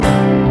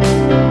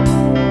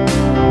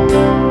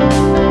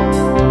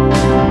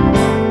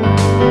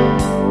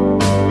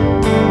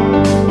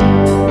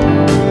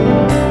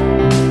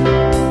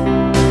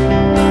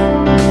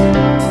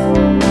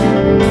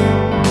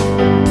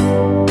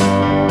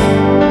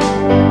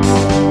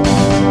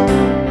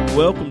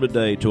Welcome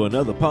today to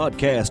another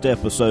podcast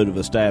episode of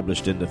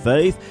Established in the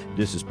Faith.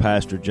 This is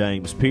Pastor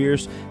James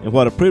Pierce, and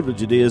what a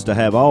privilege it is to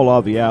have all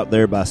of you out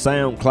there by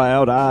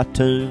SoundCloud,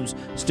 iTunes,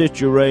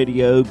 Stitcher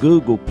Radio,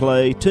 Google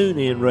Play,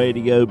 TuneIn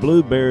Radio,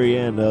 Blueberry,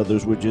 and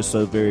others. We're just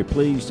so very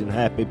pleased and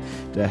happy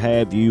to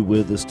have you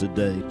with us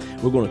today.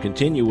 We're going to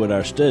continue with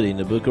our study in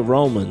the book of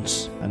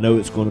Romans. I know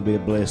it's going to be a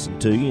blessing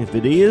to you. If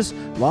it is,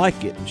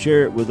 like it and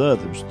share it with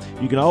others.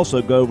 You can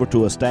also go over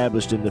to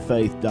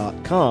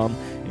establishedinthefaith.com,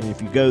 and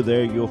if you go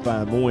there, you'll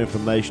find more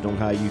information on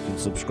how you can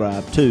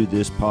subscribe to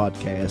this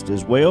podcast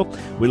as well.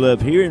 We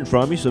love hearing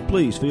from you, so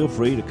please feel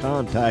free to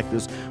contact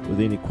us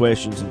with any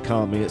questions and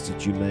comments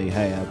that you may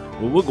have.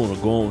 Well, we're going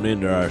to go on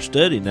into our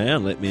study now,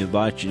 and let me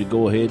invite you to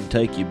go ahead and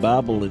take your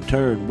Bible and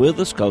turn with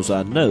us, because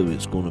I know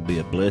it's going to be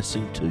a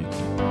blessing to you.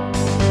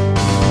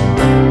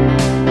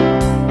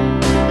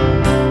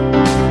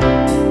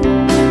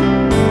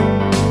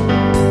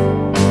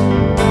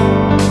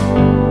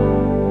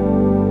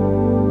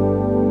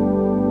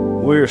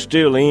 We're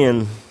still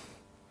in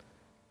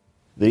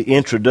the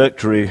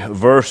introductory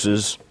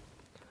verses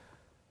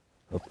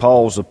of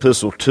Paul's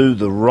epistle to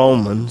the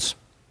Romans.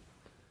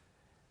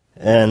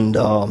 And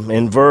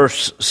in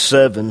verse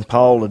 7,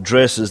 Paul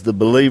addresses the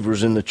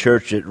believers in the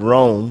church at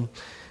Rome,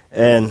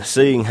 and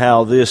seeing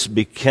how this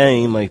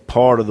became a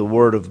part of the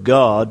Word of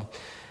God.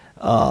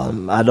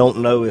 I don't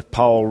know if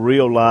Paul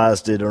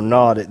realized it or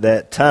not at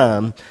that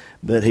time,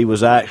 but he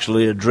was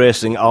actually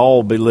addressing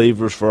all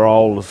believers for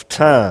all of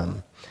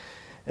time.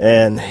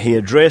 And he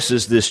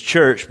addresses this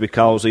church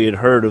because he had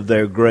heard of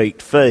their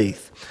great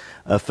faith,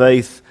 a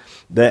faith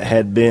that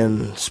had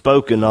been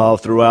spoken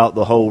of throughout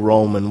the whole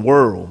Roman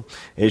world,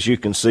 as you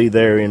can see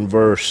there in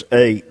verse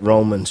 8,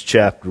 Romans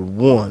chapter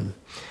 1.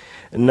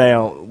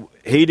 Now,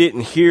 he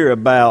didn't hear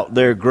about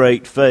their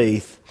great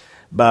faith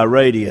by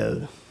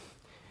radio.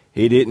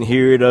 He didn't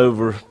hear it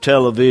over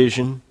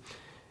television,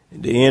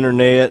 the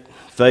internet,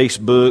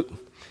 Facebook.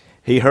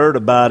 He heard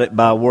about it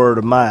by word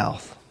of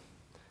mouth.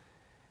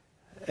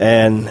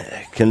 And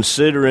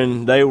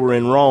considering they were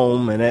in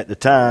Rome, and at the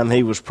time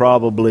he was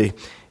probably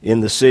in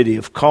the city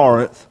of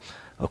Corinth,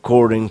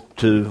 according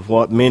to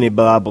what many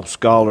Bible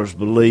scholars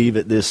believe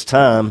at this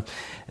time,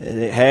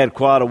 it had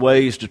quite a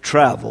ways to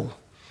travel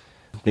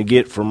to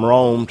get from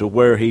Rome to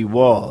where he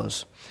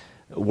was.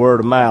 Word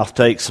of mouth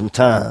takes some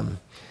time.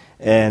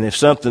 And if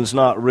something's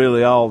not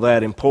really all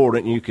that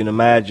important, you can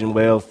imagine,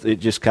 well, it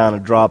just kind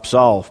of drops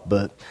off.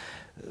 But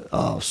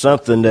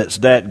something that's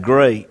that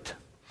great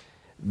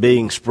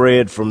being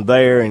spread from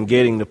there and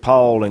getting to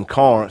Paul in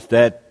Corinth,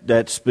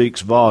 that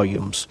speaks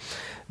volumes.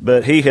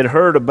 But he had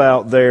heard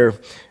about their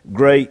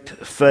great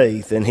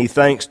faith, and he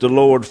thanks the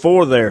Lord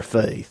for their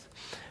faith,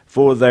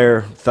 for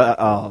their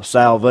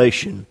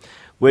salvation,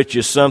 which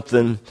is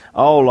something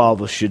all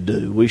of us should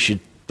do. We should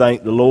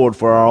thank the Lord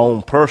for our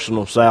own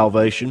personal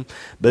salvation,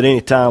 but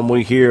anytime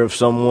we hear of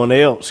someone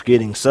else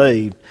getting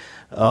saved,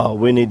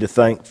 we need to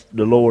thank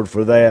the Lord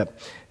for that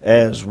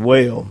as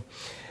well.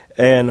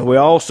 And we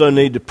also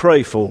need to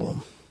pray for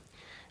them,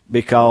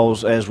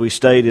 because as we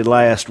stated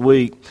last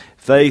week,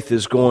 faith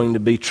is going to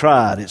be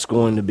tried. It's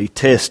going to be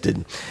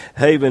tested.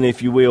 Haven,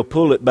 if you will,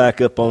 pull it back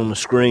up on the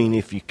screen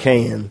if you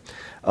can.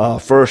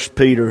 1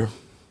 Peter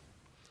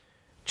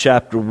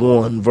chapter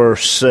 1,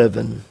 verse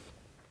 7.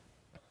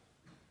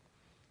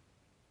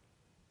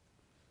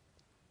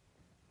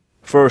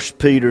 1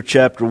 Peter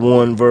chapter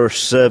 1,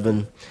 verse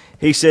 7.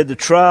 He said, "The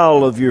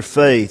trial of your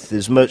faith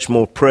is much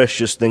more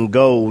precious than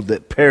gold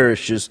that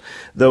perishes,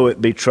 though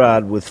it be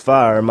tried with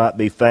fire, might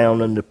be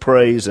found unto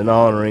praise and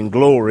honor and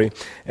glory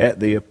at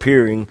the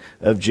appearing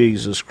of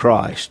Jesus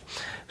Christ."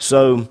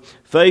 So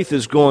faith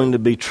is going to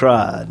be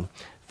tried.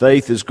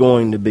 Faith is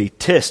going to be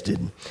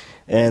tested.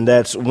 And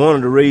that's one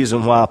of the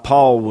reasons why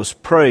Paul was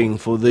praying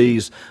for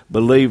these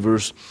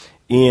believers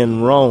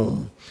in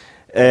Rome.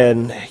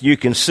 And you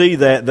can see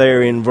that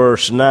there in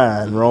verse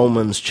 9,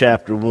 Romans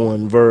chapter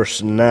 1,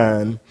 verse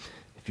 9,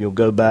 if you'll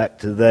go back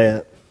to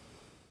that.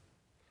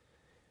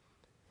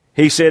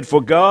 He said,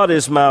 "For God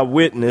is my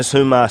witness,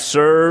 whom I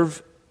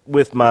serve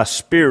with my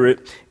spirit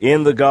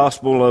in the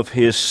gospel of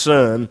his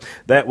Son,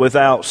 that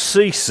without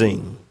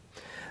ceasing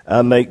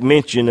I make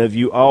mention of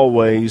you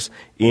always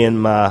in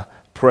my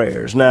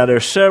prayers." Now, there are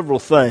several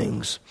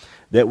things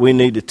that we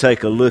need to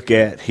take a look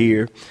at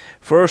here.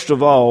 First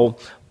of all,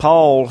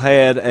 Paul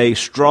had a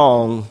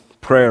strong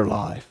prayer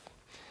life.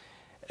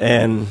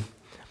 And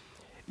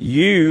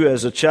you,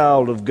 as a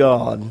child of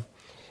God,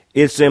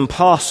 it's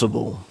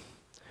impossible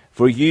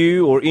for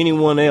you or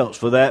anyone else,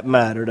 for that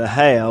matter, to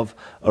have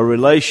a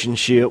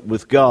relationship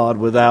with God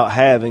without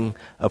having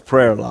a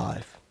prayer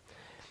life.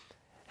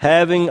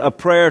 Having a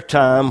prayer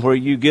time where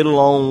you get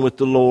along with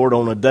the Lord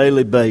on a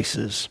daily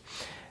basis.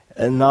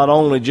 And not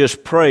only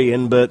just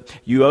praying, but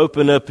you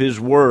open up His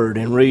Word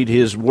and read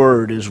His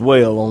Word as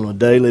well on a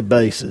daily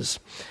basis.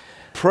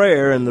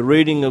 Prayer and the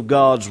reading of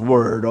God's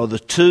Word are the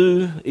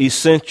two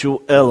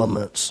essential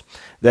elements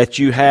that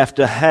you have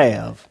to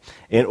have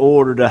in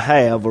order to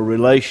have a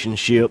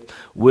relationship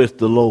with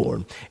the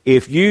Lord.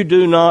 If you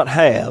do not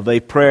have a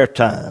prayer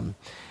time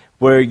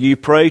where you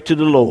pray to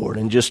the Lord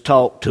and just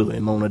talk to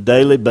Him on a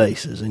daily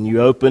basis, and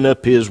you open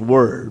up His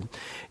Word.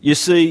 You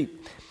see,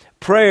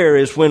 prayer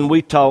is when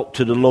we talk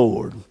to the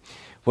Lord.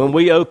 When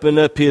we open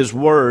up His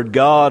Word,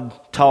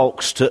 God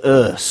talks to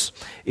us.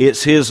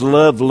 It's His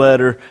love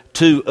letter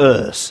to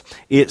us.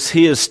 It's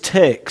His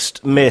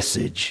text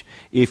message,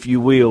 if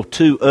you will,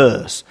 to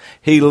us.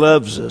 He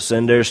loves us,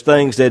 and there's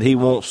things that He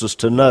wants us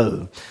to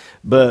know.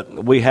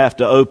 But we have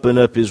to open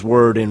up His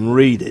Word and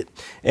read it.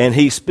 And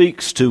He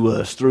speaks to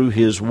us through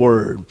His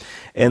Word.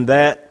 And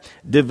that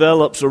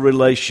develops a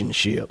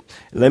relationship.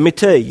 Let me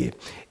tell you,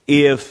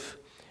 if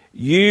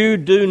you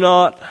do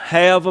not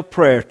have a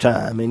prayer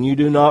time and you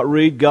do not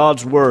read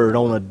God's Word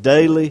on a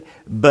daily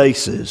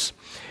basis,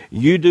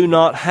 you do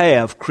not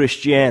have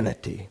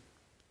Christianity.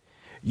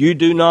 You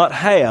do not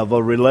have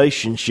a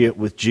relationship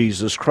with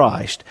Jesus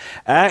Christ.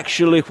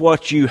 Actually,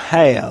 what you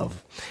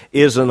have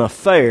is an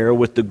affair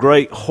with the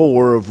great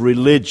whore of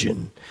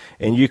religion.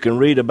 And you can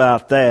read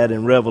about that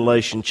in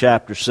Revelation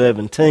chapter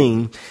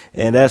 17.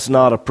 And that's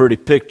not a pretty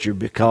picture,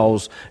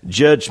 because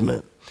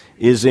judgment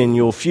is in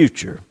your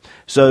future.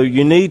 So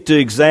you need to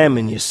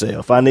examine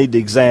yourself. I need to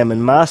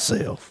examine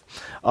myself.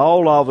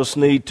 All of us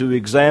need to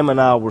examine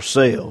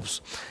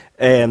ourselves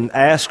and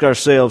ask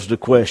ourselves the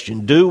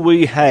question, do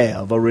we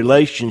have a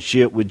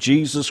relationship with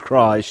Jesus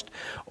Christ,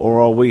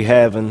 or are we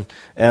having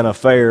an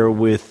affair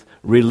with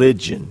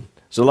religion?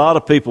 So a lot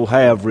of people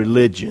have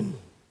religion,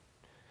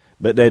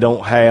 but they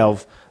don't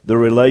have the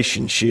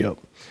relationship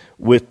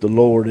with the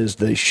Lord as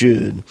they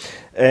should.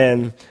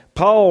 And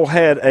Paul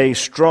had a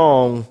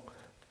strong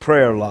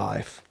prayer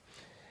life.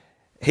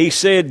 He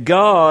said,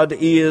 God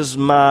is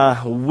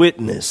my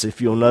witness,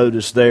 if you'll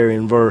notice there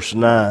in verse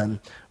 9,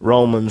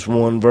 Romans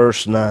 1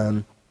 verse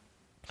 9.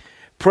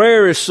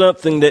 Prayer is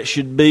something that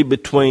should be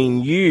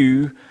between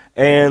you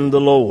and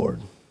the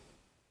Lord.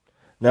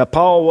 Now,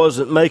 Paul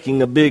wasn't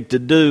making a big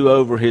to-do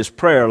over his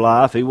prayer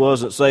life. He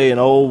wasn't saying,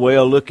 oh,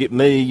 well, look at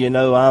me,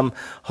 I'm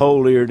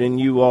holier than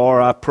you are.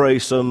 I pray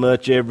so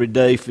much every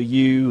day for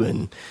you,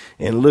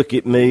 and look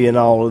at me and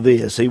all of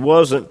this. He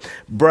wasn't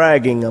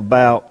bragging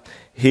about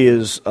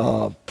his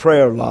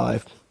prayer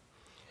life.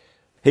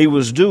 He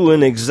was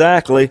doing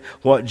exactly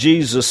what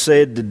Jesus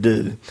said to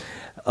do.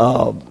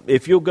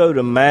 If you'll go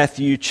to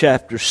Matthew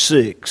chapter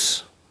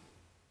 6,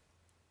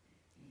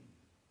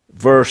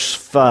 verse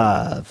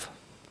 5.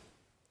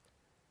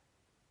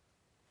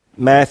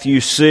 Matthew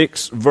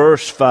 6,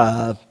 verse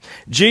 5.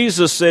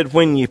 Jesus said,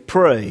 when you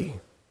pray,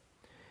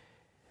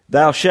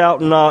 thou shalt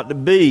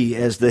not be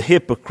as the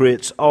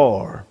hypocrites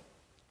are,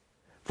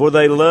 for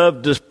they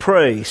love to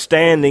pray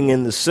standing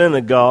in the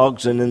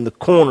synagogues and in the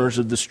corners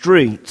of the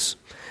streets,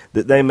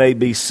 that they may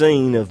be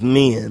seen of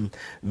men.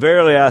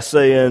 Verily I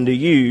say unto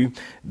you,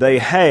 they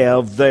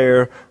have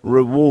their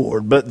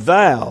reward. But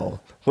thou,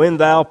 when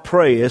thou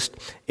prayest,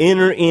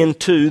 enter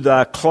into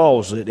thy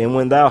closet, and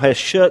when thou hast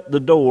shut the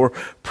door,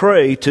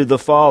 pray to the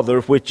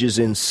Father which is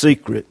in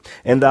secret.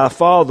 And thy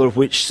Father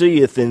which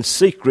seeth in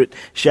secret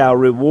shall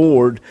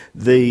reward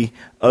thee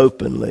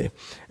openly.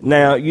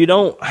 Now, you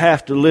don't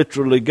have to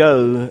literally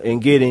go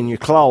and get in your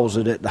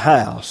closet at the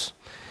house.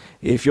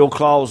 If your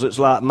closet's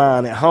like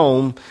mine at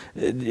home,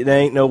 it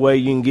ain't no way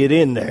you can get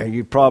in there.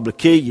 You'd probably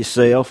kill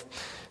yourself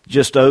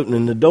just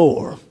opening the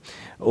door.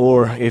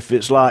 Or if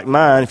it's like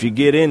mine, if you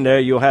get in there,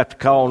 you'll have to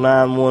call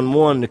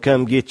 911 to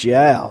come get you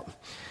out.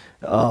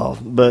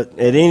 But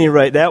at any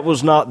rate, that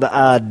was not the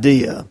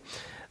idea.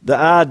 The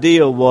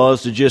idea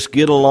was to just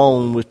get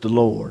alone with the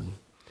Lord.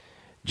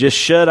 Just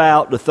shut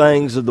out the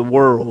things of the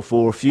world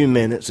for a few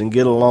minutes and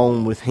get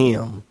alone with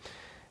Him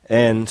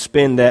and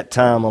spend that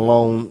time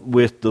alone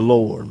with the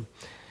Lord.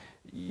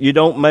 You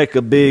don't make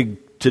a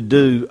big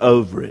to-do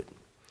over it.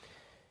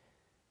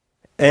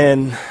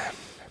 And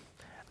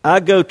I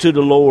go to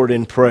the Lord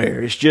in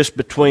prayer. It's just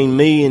between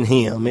me and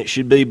Him. It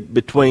should be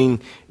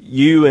between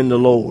you and the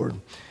Lord.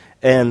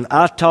 And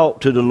I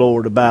talk to the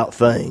Lord about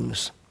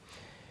things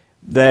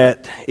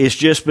that it's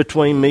just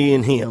between me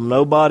and Him.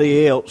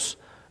 Nobody else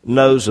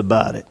knows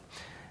about it.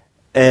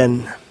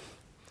 And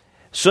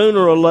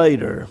sooner or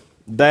later,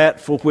 that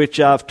for which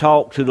I've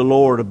talked to the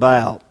Lord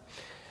about,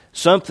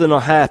 something will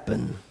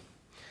happen.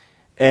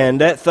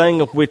 And that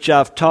thing of which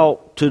I've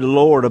talked to the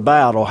Lord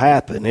about will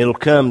happen. It'll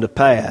come to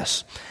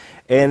pass.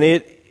 And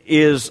it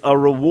is a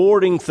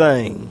rewarding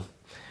thing.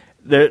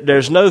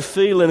 There's no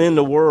feeling in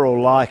the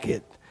world like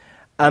it.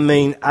 I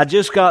mean, I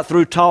just got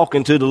through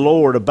talking to the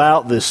Lord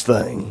about this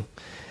thing.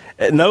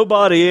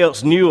 Nobody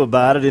else knew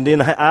about it, and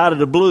then out of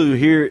the blue,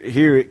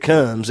 here it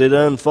comes. It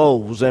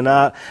unfolds, and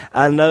I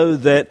know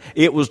that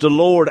it was the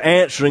Lord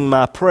answering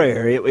my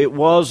prayer. It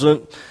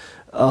wasn't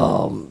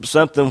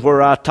something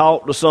where I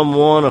talked to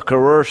someone or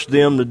coerced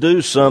them to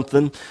do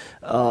something.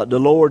 The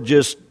Lord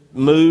just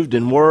moved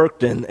and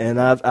worked, and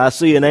I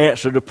see an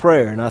answer to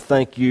prayer, and I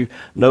think you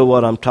know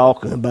what I'm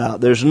talking about.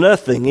 There's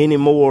nothing any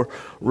more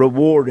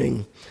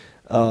rewarding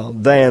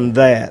than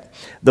that.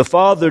 The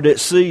Father that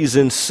sees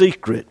in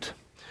secret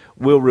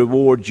will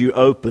reward you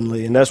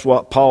openly, and that's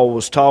what Paul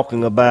was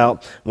talking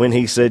about when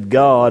he said,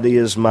 God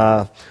is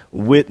my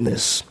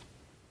witness.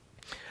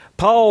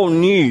 Paul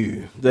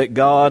knew that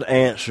God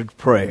answered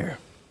prayer.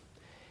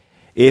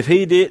 If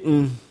he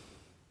didn't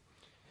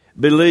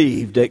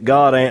believe that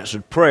God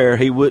answered prayer,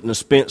 he wouldn't have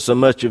spent so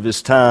much of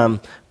his time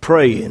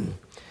praying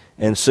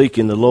and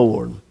seeking the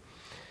Lord.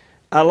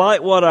 I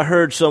like what I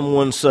heard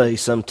someone say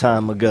some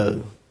time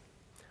ago.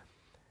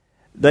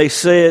 They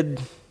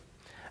said,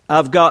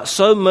 I've got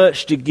so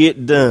much to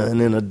get done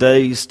in a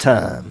day's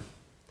time.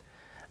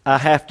 I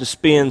have to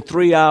spend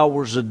 3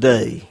 hours a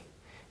day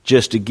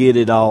just to get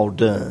it all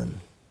done.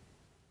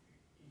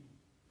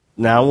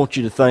 Now, I want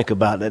you to think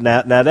about that.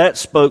 Now that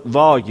spoke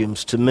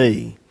volumes to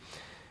me.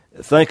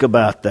 Think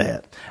about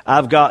that.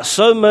 I've got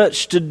so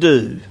much to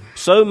do,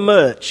 so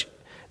much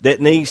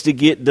that needs to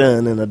get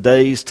done in a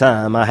day's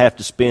time. I have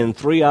to spend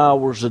 3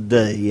 hours a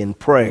day in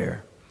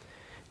prayer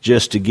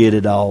just to get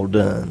it all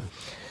done.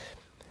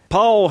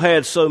 Paul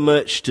had so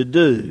much to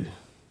do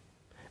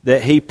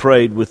that he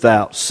prayed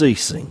without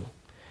ceasing.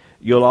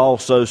 You'll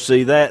also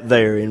see that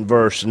there in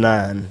verse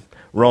 9,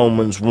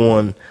 Romans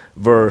 1,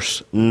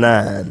 verse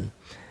 9.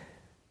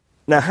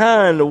 Now,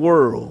 how in the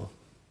world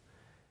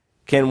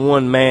can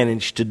one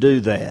manage to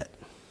do that?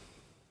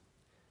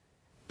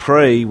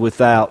 Pray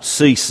without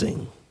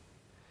ceasing.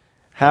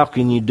 How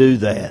can you do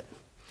that?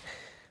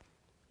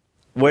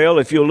 Well,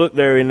 if you'll look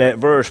there in that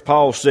verse,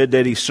 Paul said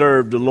that he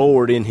served the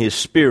Lord in his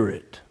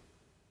spirit.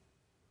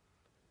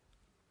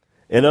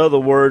 In other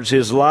words,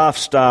 his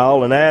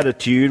lifestyle and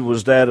attitude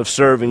was that of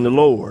serving the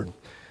Lord.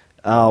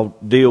 I'll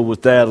deal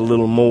with that a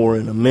little more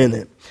in a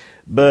minute.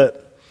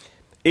 But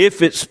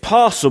if it's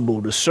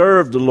possible to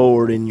serve the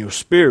Lord in your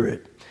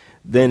spirit,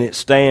 then it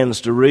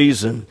stands to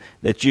reason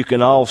that you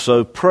can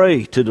also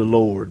pray to the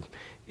Lord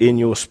in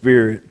your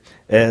spirit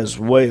as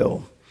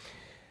well.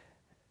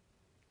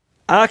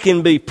 I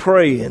can be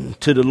praying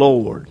to the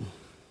Lord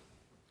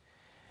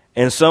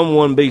and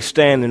someone be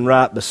standing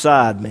right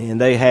beside me and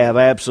they have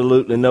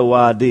absolutely no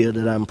idea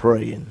that I'm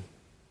praying.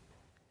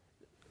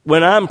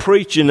 When I'm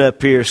preaching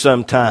up here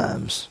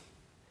sometimes,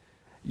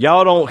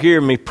 y'all don't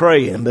hear me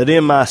praying, but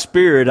in my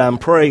spirit I'm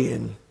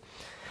praying.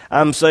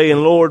 I'm saying,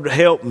 Lord,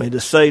 help me to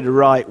say the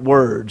right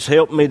words.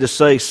 Help me to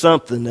say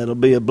something that'll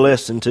be a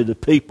blessing to the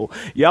people.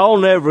 Y'all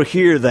never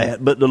hear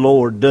that, but the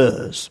Lord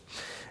does.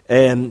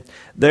 And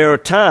there are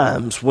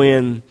times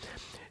when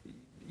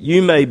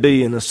you may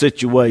be in a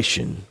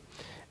situation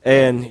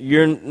and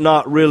you're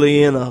not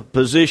really in a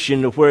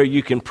position to where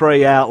you can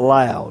pray out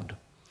loud.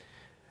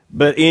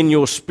 But in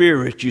your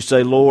spirit, you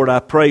say, Lord, I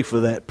pray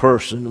for that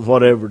person,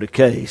 whatever the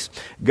case.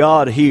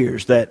 God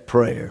hears that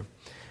prayer.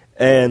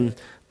 And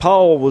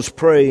Paul was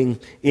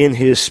praying in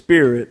his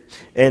spirit,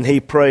 and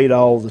he prayed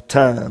all the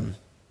time.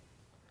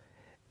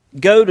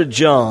 Go to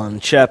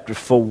John chapter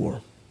 4,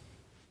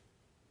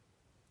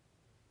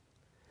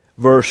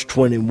 verse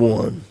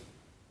 21.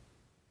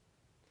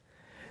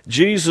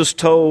 Jesus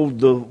told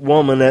the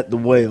woman at the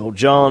well,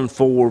 John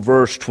 4,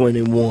 verse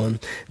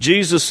 21,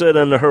 Jesus said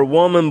unto her,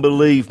 Woman,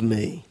 believe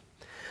me,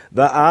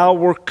 the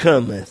hour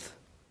cometh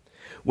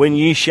when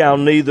ye shall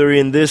neither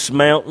in this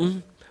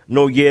mountain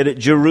nor yet at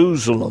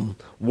Jerusalem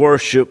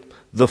worship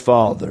the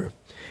Father.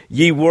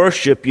 Ye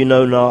worship you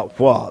know not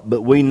what,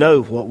 but we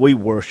know what we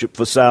worship,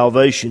 for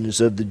salvation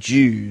is of the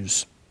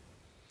Jews.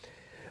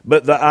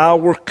 But the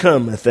hour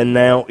cometh, and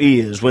now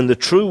is, when the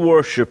true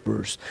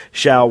worshipers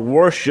shall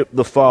worship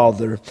the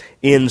Father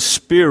in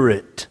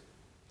spirit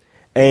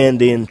and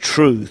in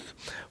truth.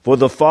 For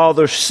the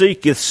Father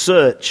seeketh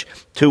such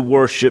to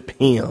worship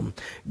him.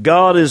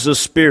 God is a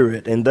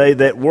spirit, and they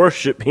that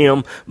worship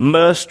him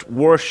must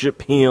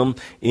worship him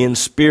in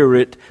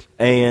spirit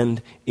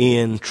and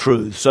in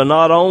truth. So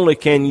not only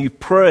can you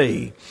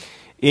pray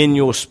in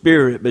your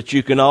spirit, but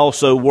you can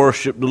also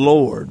worship the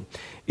Lord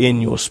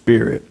in your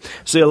spirit.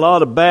 See, a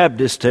lot of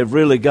Baptists have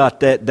really got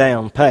that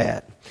down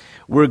pat.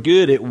 We're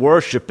good at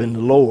worshiping the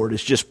Lord.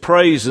 It's just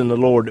praising the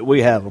Lord that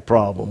we have a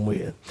problem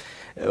with.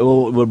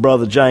 Well,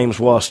 Brother James,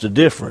 what's the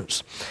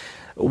difference?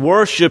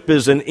 Worship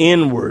is an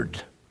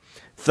inward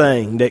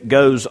thing that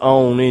goes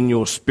on in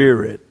your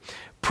spirit.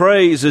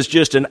 Praise is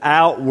just an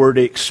outward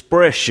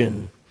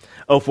expression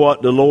of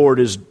what the Lord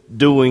is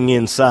doing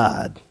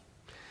inside.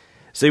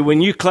 See,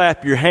 when you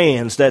clap your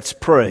hands, that's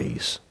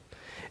praise.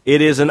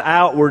 It is an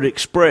outward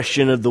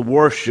expression of the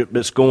worship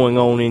that's going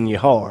on in your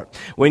heart.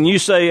 When you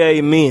say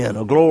amen,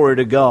 or glory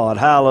to God,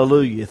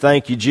 hallelujah,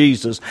 thank you,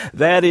 Jesus,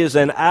 that is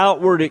an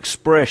outward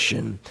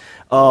expression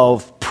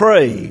of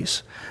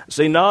praise.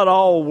 See, not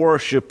all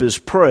worship is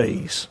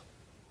praise.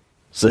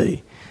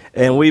 See,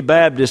 and we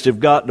Baptists have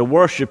got the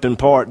worshiping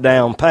part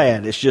down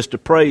pat. It's just the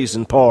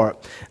praising part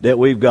that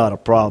we've got a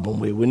problem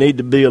with. We need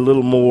to be a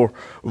little more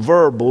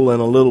verbal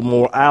and a little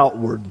more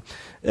outward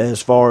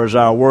as far as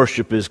our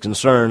worship is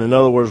concerned. In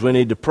other words, we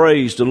need to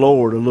praise the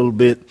Lord a little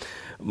bit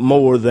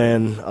more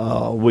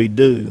than we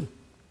do.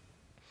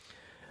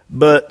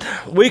 But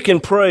we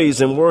can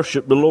praise and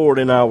worship the Lord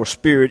in our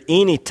spirit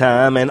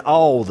anytime and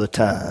all the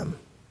time.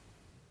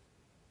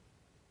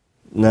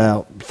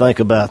 Now, think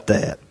about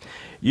that.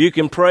 You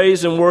can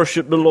praise and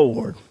worship the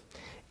Lord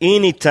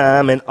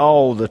anytime and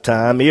all the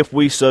time if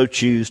we so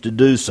choose to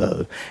do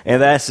so.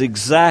 And that's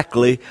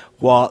exactly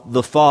what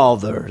the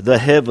Father, the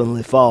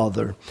Heavenly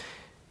Father,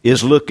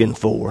 is looking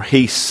for.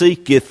 He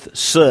seeketh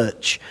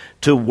such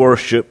to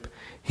worship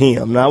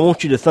Him. Now I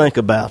want you to think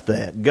about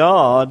that.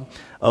 God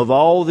of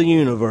all the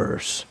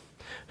universe,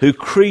 who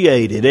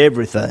created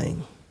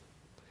everything,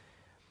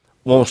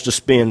 wants to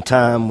spend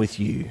time with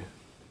you.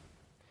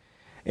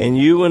 And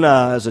you and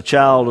I, as a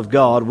child of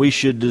God, we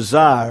should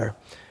desire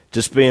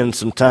to spend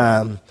some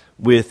time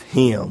with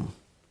Him.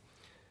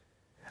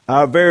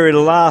 Our very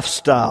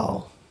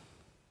lifestyle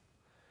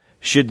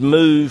should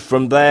move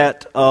from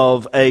that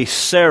of a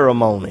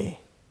ceremony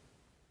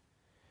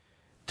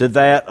to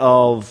that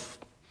of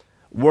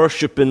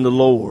worshiping the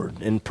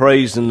Lord and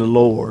praising the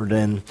Lord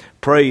and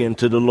praying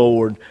to the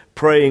Lord,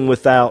 praying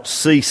without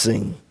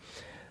ceasing,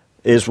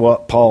 is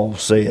what Paul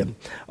said.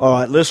 All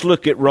right, let's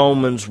look at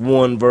Romans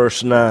 1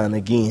 verse 9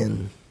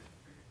 again.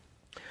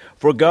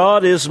 For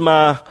God is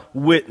my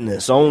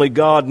witness. Only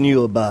God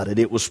knew about it.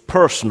 It was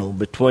personal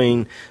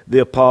between the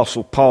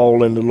Apostle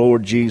Paul and the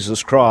Lord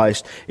Jesus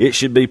Christ. It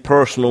should be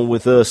personal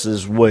with us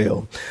as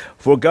well.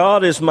 For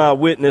God is my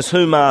witness,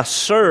 whom I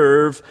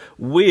serve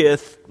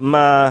with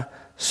my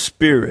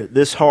spirit.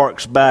 This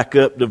harks back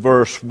up to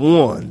verse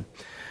 1,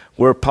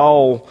 where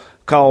Paul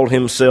called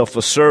himself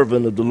a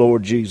servant of the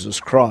Lord Jesus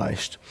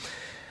Christ.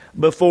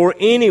 Before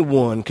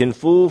anyone can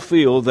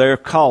fulfill their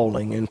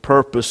calling and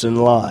purpose in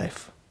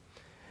life,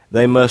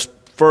 they must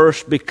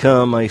first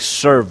become a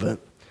servant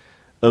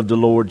of the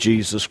Lord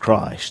Jesus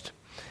Christ,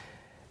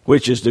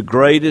 which is the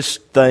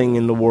greatest thing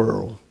in the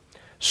world.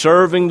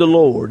 Serving the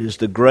Lord is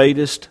the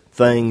greatest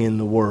thing in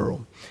the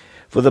world.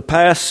 For the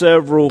past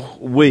several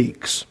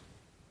weeks,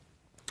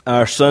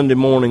 our Sunday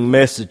morning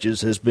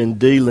messages has been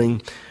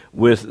dealing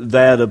with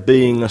that of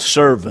being a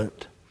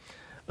servant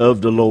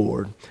of the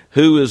Lord.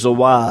 Who is a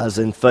wise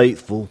and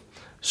faithful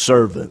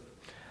servant?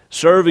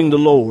 Serving the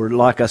Lord,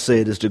 like I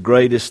said, is the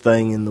greatest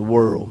thing in the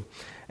world.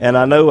 And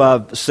I know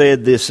I've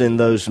said this in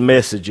those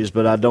messages,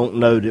 but I don't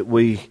know that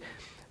we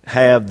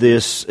have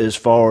this as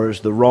far as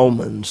the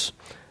Romans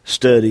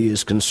study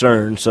is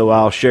concerned, so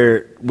I'll share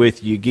it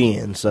with you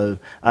again. So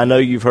I know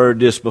you've heard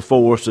this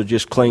before, so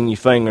just clean your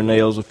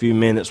fingernails a few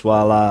minutes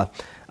while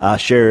I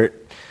share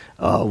it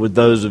with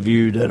those of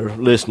you that are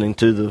listening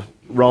to the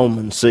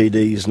Roman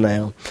CDs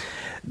now.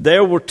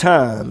 There were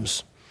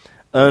times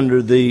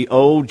under the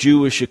old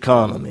Jewish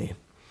economy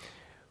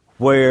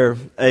where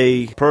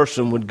a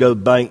person would go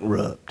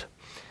bankrupt,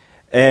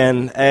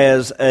 and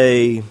as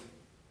a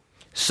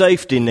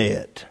safety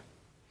net,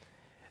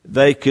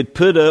 they could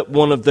put up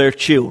one of their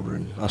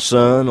children, a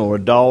son or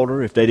a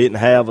daughter. If they didn't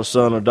have a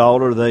son or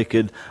daughter, they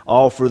could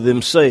offer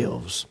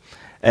themselves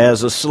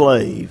as a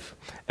slave,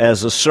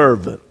 as a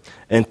servant,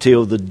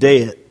 until the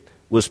debt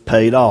was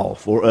paid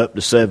off, or up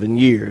to 7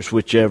 years,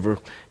 whichever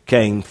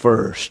came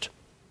first.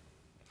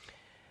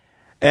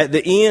 At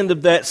the end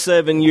of that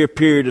 7-year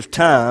period of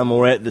time,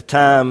 or at the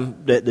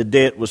time that the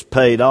debt was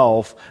paid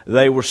off,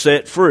 they were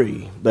set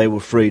free. They were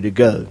free to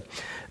go.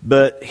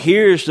 But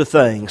here's the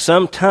thing.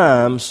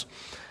 Sometimes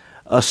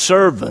a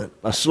servant,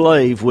 a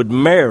slave, would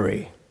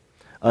marry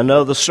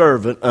another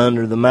servant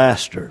under the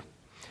master.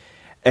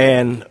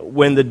 And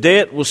when the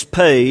debt was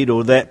paid,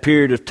 or that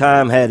period of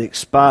time had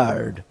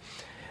expired,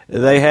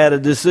 they had a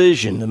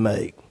decision to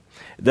make.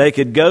 They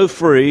could go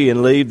free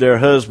and leave their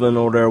husband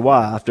or their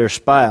wife, their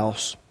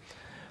spouse,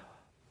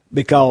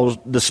 because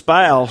the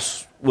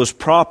spouse was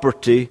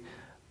property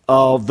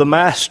of the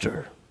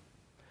master.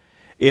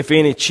 If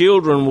any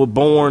children were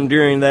born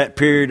during that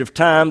period of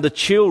time, the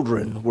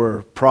children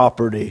were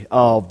property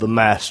of the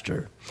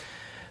master.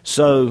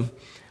 So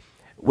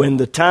when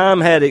the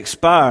time had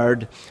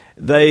expired,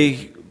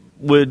 they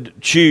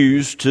would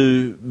choose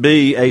to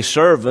be a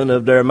servant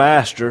of their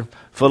master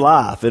for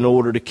life in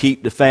order to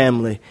keep the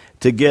family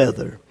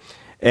together.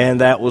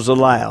 And that was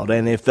allowed.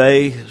 And if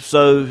they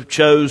so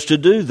chose to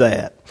do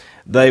that,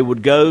 they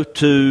would go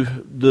to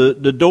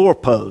the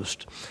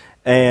doorpost,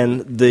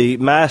 and the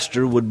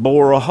master would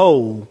bore a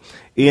hole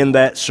in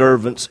that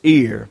servant's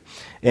ear.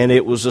 And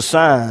it was a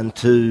sign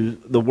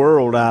to the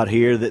world out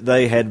here that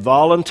they had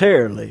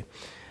voluntarily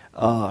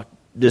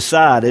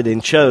decided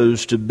and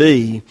chose to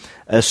be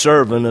a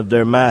servant of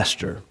their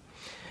master.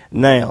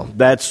 Now,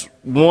 that's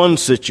one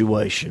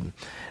situation.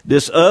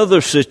 This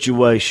other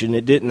situation,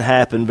 it didn't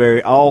happen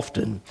very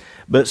often,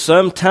 but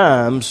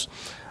sometimes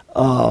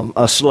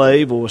a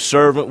slave or a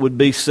servant would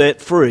be set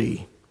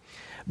free,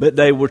 but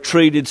they were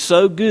treated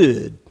so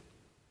good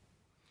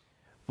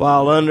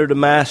while under the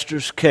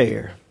master's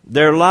care.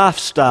 Their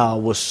lifestyle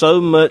was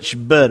so much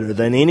better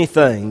than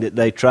anything that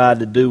they tried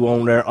to do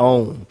on their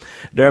own.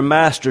 Their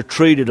master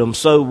treated them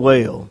so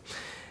well.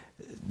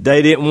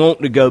 They didn't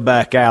want to go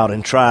back out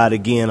and try it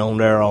again on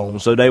their own,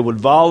 so they would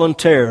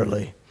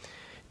voluntarily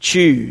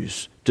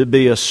choose to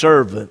be a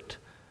servant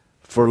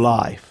for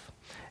life.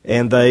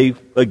 And they,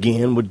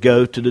 again, would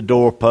go to the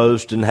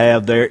doorpost and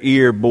have their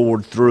ear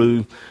bored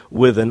through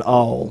with an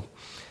awl.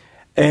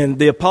 And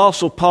the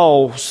Apostle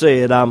Paul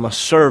said, I'm a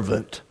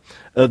servant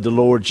of the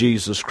Lord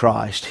Jesus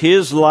Christ.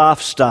 His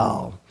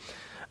lifestyle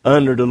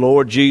under the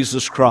Lord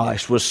Jesus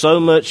Christ was so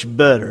much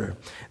better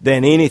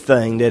than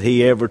anything that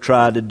he ever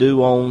tried to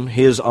do on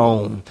his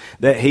own,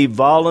 that he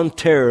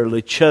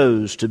voluntarily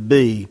chose to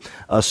be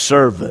a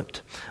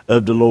servant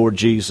of the Lord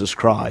Jesus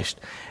Christ.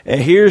 And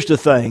here's the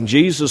thing,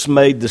 Jesus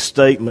made the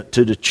statement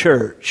to the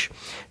church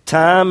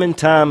time and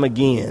time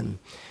again,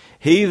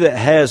 he that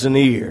has an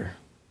ear,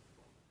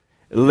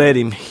 let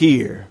him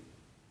hear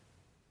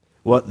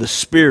what the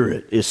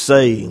Spirit is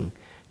saying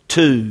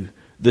to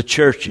the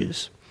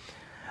churches.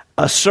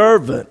 A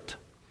servant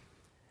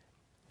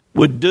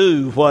would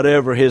do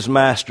whatever his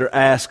master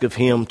asked of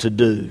him to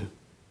do.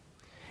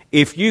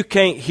 If you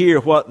can't hear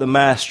what the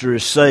master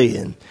is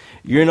saying,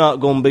 you're not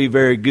going to be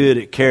very good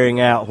at carrying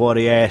out what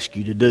he asks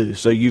you to do.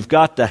 So you've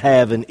got to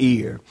have an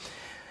ear.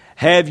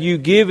 Have you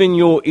given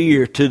your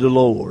ear to the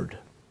Lord?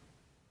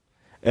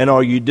 And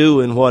are you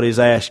doing what he's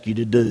asked you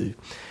to do?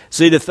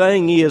 See, the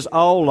thing is,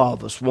 all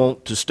of us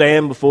want to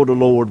stand before the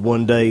Lord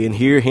one day and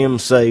hear him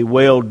say,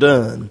 "Well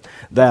done,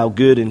 thou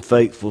good and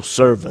faithful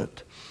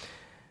servant."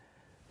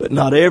 But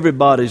not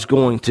everybody's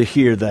going to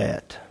hear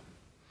that.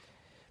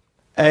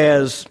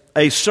 As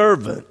a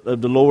servant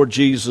of the Lord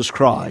Jesus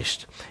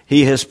Christ,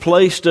 he has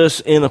placed us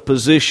in a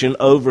position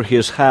over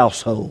his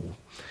household,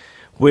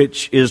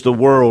 which is the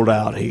world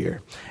out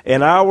here.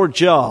 And our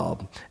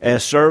job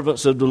as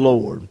servants of the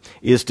Lord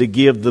is to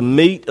give the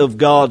meat of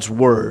God's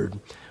Word,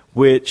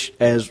 which,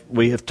 as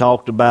we have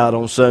talked about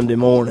on Sunday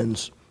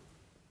mornings,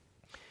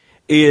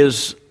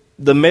 is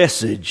the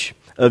message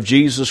of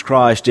Jesus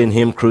Christ in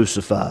him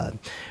crucified.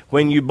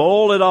 When you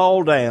boil it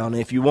all down,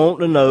 if you want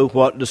to know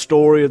what the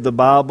story of the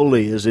Bible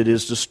is, it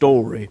is the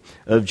story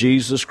of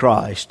Jesus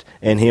Christ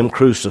and him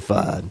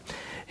crucified.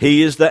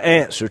 He is the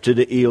answer to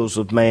the ills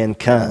of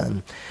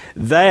mankind.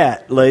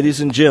 That, ladies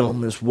and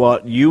gentlemen, is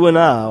what you and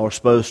I are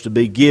supposed to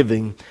be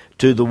giving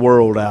to the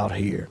world out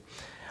here.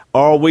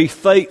 Are we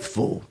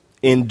faithful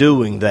in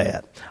doing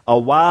that? A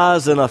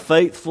wise and a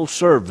faithful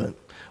servant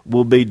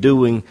will be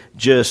doing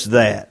just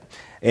that.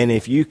 And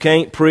if you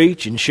can't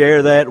preach and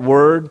share that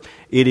word,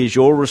 it is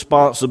your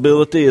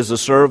responsibility as a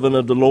servant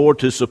of the Lord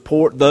to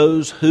support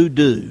those who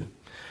do.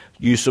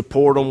 You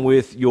support them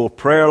with your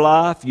prayer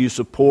life. You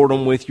support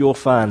them with your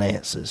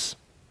finances.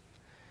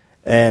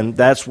 And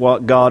that's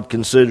what God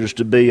considers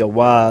to be a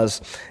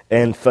wise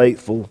and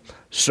faithful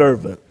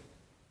servant.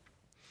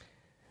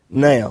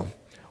 Now,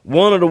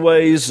 one of the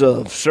ways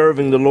of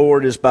serving the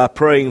Lord is by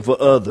praying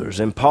for others.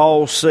 And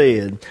Paul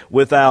said,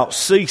 "Without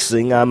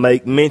ceasing, I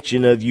make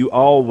mention of you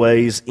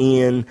always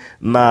in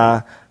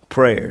my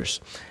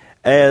prayers."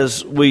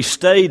 As we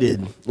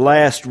stated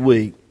last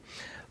week,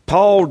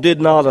 Paul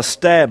did not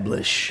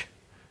establish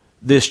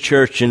this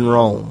church in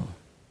Rome.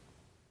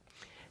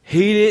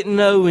 He didn't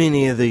know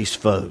any of these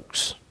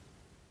folks.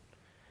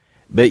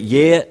 But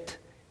yet,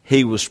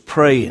 he was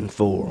praying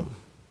for them.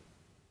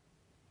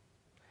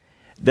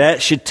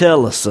 That should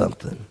tell us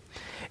something.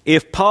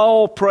 If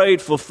Paul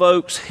prayed for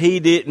folks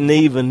he didn't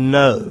even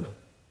know,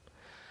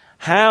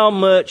 how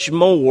much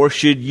more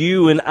should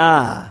you and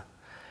I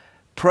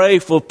pray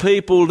for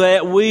people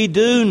that we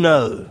do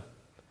know,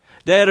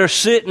 that are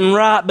sitting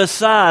right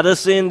beside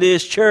us in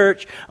this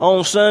church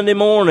on Sunday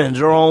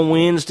mornings or on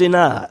Wednesday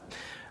night?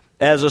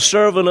 As a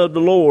servant of the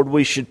Lord,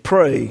 we should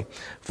pray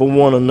for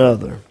one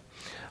another.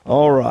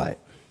 All right.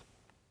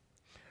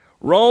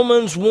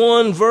 Romans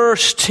 1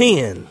 verse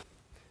 10.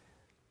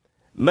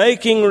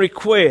 Making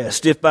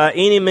request, if by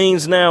any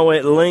means now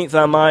at length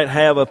I might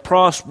have a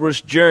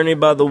prosperous journey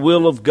by the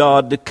will of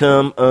God to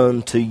come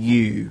unto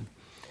you.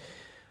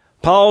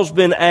 Paul's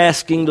been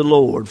asking the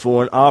Lord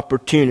for an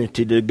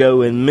opportunity to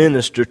go and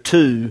minister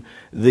to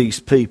these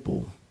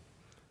people.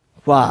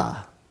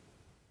 Why?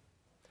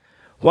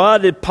 Why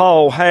did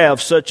Paul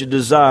have such a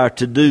desire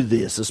to do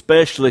this,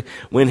 especially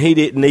when he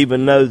didn't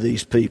even know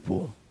these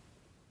people?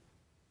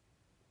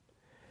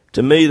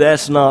 To me,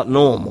 that's not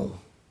normal.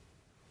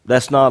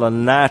 That's not a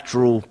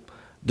natural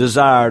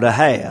desire to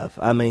have.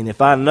 I mean,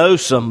 if I know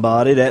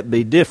somebody, that'd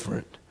be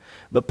different.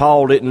 But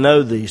Paul didn't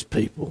know these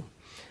people.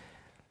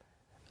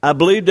 I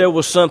believe there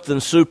was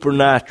something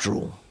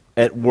supernatural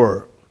at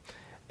work.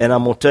 And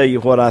I'm going to tell you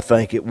what I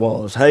think it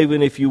was.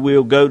 Haven, if you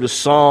will, go to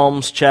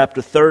Psalms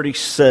chapter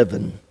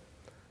 37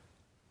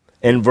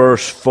 and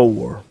verse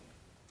 4.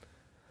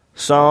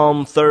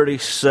 Psalm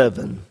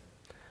 37,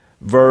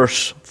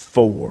 verse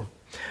 4.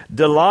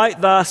 Delight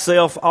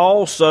thyself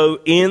also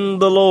in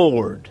the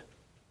Lord,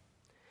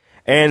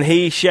 and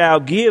he shall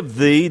give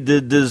thee the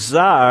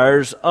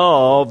desires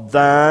of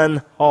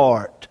thine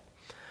heart.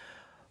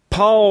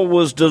 Paul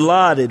was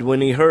delighted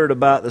when he heard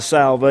about the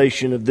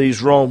salvation of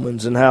these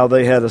Romans and how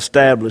they had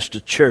established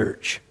a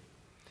church.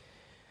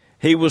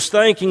 He was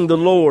thanking the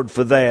Lord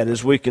for that,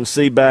 as we can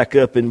see back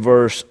up in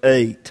verse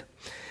 8.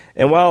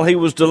 And while he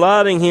was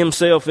delighting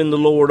himself in the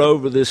Lord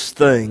over this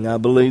thing, I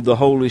believe the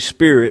Holy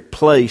Spirit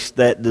placed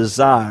that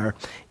desire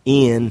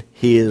in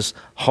his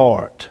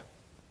heart.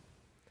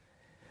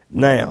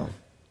 Now,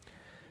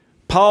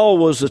 Paul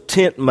was a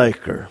tent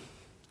maker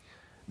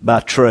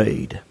by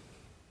trade.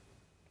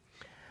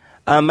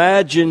 I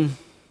imagine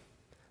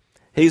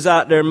he's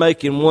out there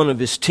making one of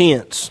his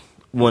tents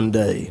one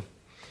day.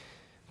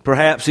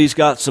 Perhaps he's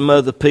got some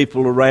other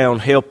people around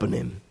helping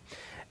him.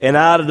 And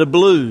out of the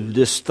blue,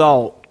 this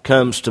thought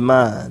comes to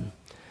mind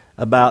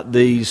about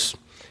these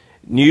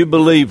new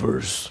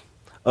believers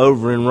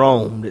over in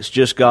Rome that's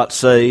just got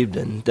saved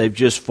and they've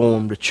just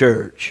formed a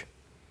church.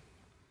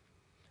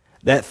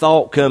 That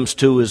thought comes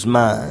to his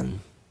mind.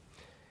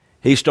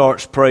 He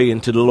starts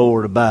praying to the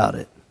Lord about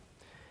it.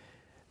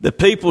 The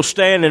people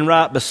standing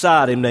right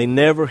beside him, they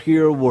never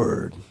hear a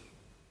word.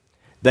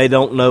 They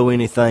don't know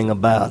anything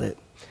about it.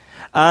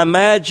 I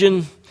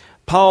imagine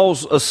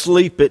Paul's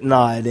asleep at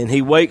night and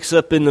he wakes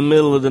up in the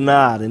middle of the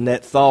night and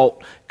that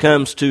thought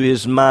comes to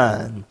his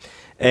mind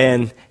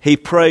and he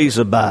prays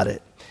about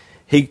it.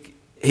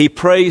 He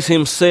prays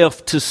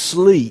himself to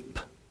sleep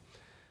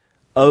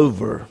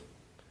over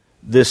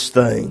this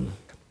thing.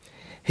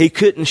 He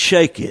couldn't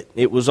shake it.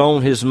 It was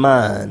on his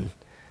mind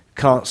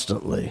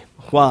constantly.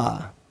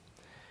 Why?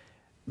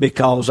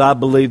 Because I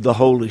believe the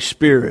Holy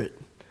Spirit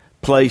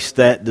placed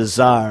that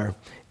desire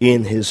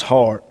in his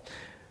heart.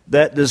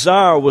 That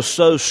desire was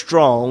so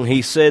strong,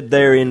 he said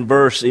there in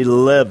verse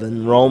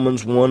 11,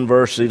 Romans 1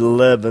 verse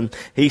 11,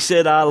 he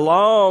said, I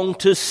long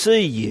to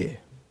see you,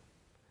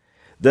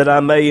 that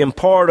I may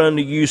impart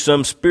unto you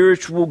some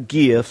spiritual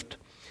gift,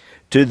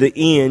 to the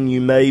end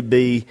you may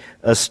be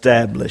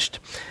established.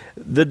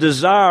 The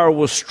desire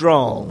was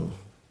strong,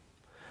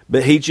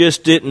 but he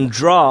just didn't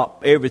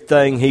drop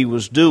everything he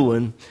was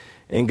doing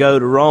and go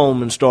to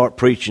Rome and start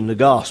preaching the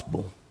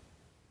gospel.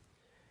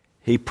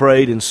 He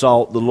prayed and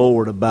sought the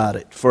Lord about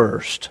it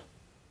first.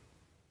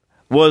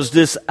 Was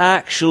this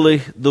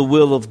actually the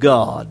will of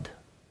God?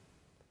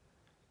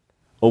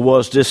 Or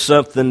was this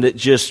something that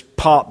just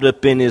popped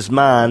up in his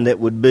mind that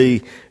would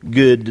be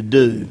good to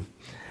do?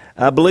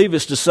 I believe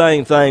it's the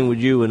same thing with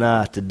you and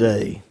I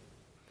today.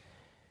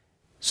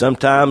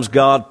 Sometimes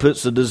God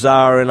puts a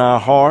desire in our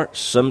hearts.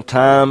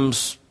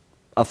 Sometimes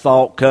a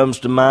thought comes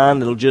to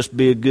mind that'll just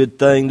be a good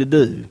thing to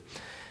do.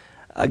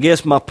 I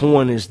guess my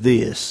point is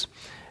this.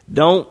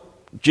 Don't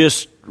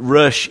just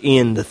rush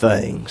into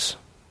things.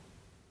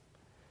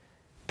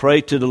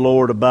 Pray to the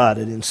Lord about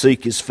it and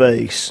seek His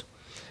face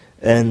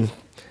and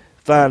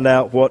find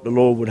out what the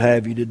Lord would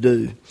have you to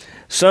do.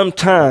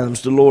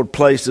 Sometimes the Lord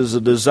places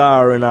a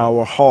desire in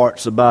our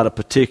hearts about a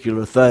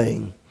particular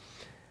thing,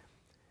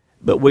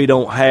 but we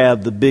don't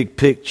have the big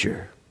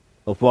picture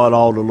of what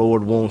all the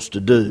Lord wants to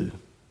do.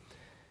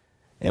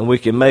 And we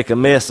can make a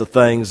mess of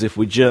things if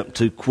we jump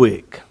too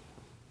quick.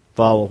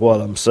 Follow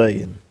what I'm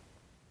saying.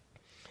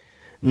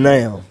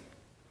 Now,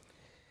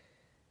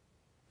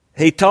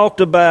 he talked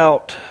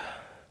about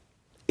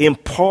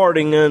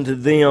imparting unto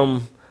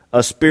them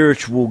a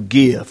spiritual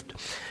gift.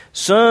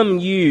 Some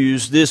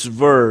use this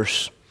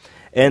verse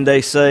and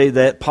they say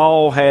that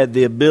Paul had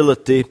the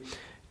ability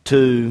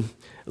to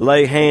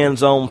lay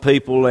hands on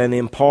people and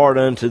impart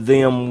unto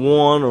them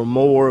one or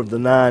more of the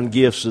 9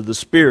 gifts of the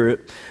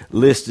Spirit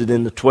listed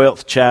in the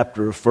 12th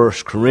chapter of 1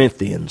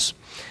 Corinthians.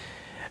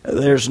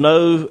 There's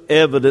no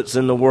evidence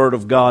in the Word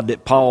of God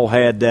that Paul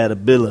had that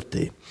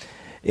ability.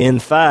 In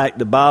fact,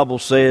 the Bible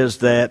says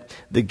that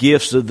the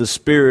gifts of the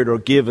Spirit are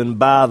given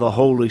by the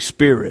Holy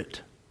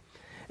Spirit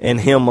and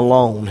Him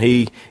alone.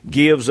 He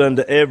gives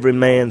unto every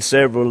man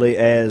severally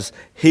as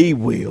He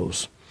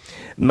wills.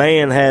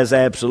 Man has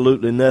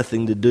absolutely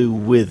nothing to do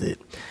with it.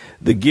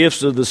 The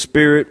gifts of the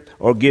Spirit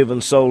are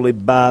given solely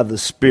by the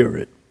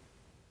Spirit.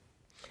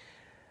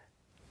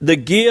 The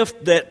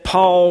gift that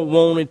Paul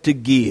wanted to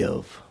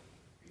give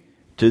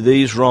to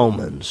these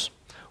Romans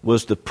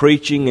was the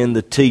preaching and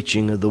the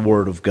teaching of the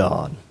Word of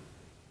God.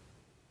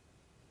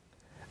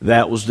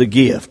 That was the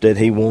gift that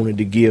he wanted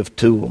to give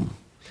to them.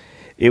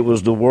 It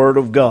was the Word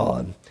of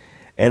God,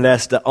 and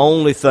that's the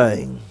only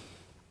thing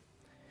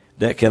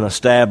that can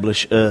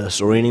establish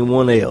us or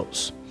anyone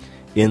else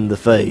in the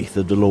faith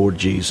of the Lord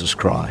Jesus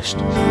Christ.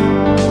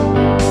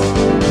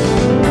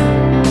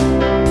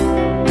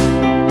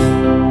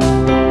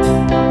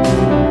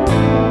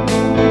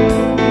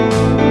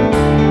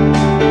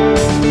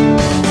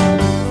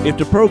 If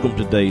the program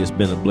today has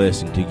been a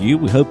blessing to you,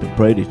 we hope and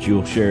pray that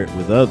you'll share it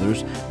with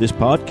others. This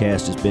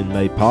podcast has been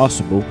made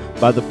possible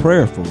by the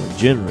prayerful and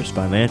generous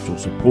financial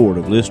support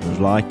of listeners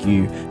like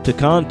you. To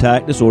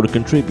contact us or to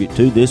contribute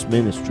to this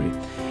ministry,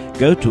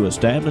 go to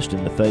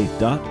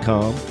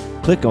establishedinthefaith.com,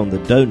 click on the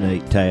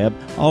Donate tab.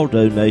 All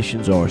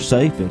donations are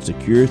safe and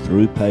secure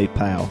through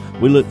PayPal.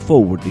 We look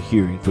forward to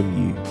hearing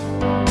from you.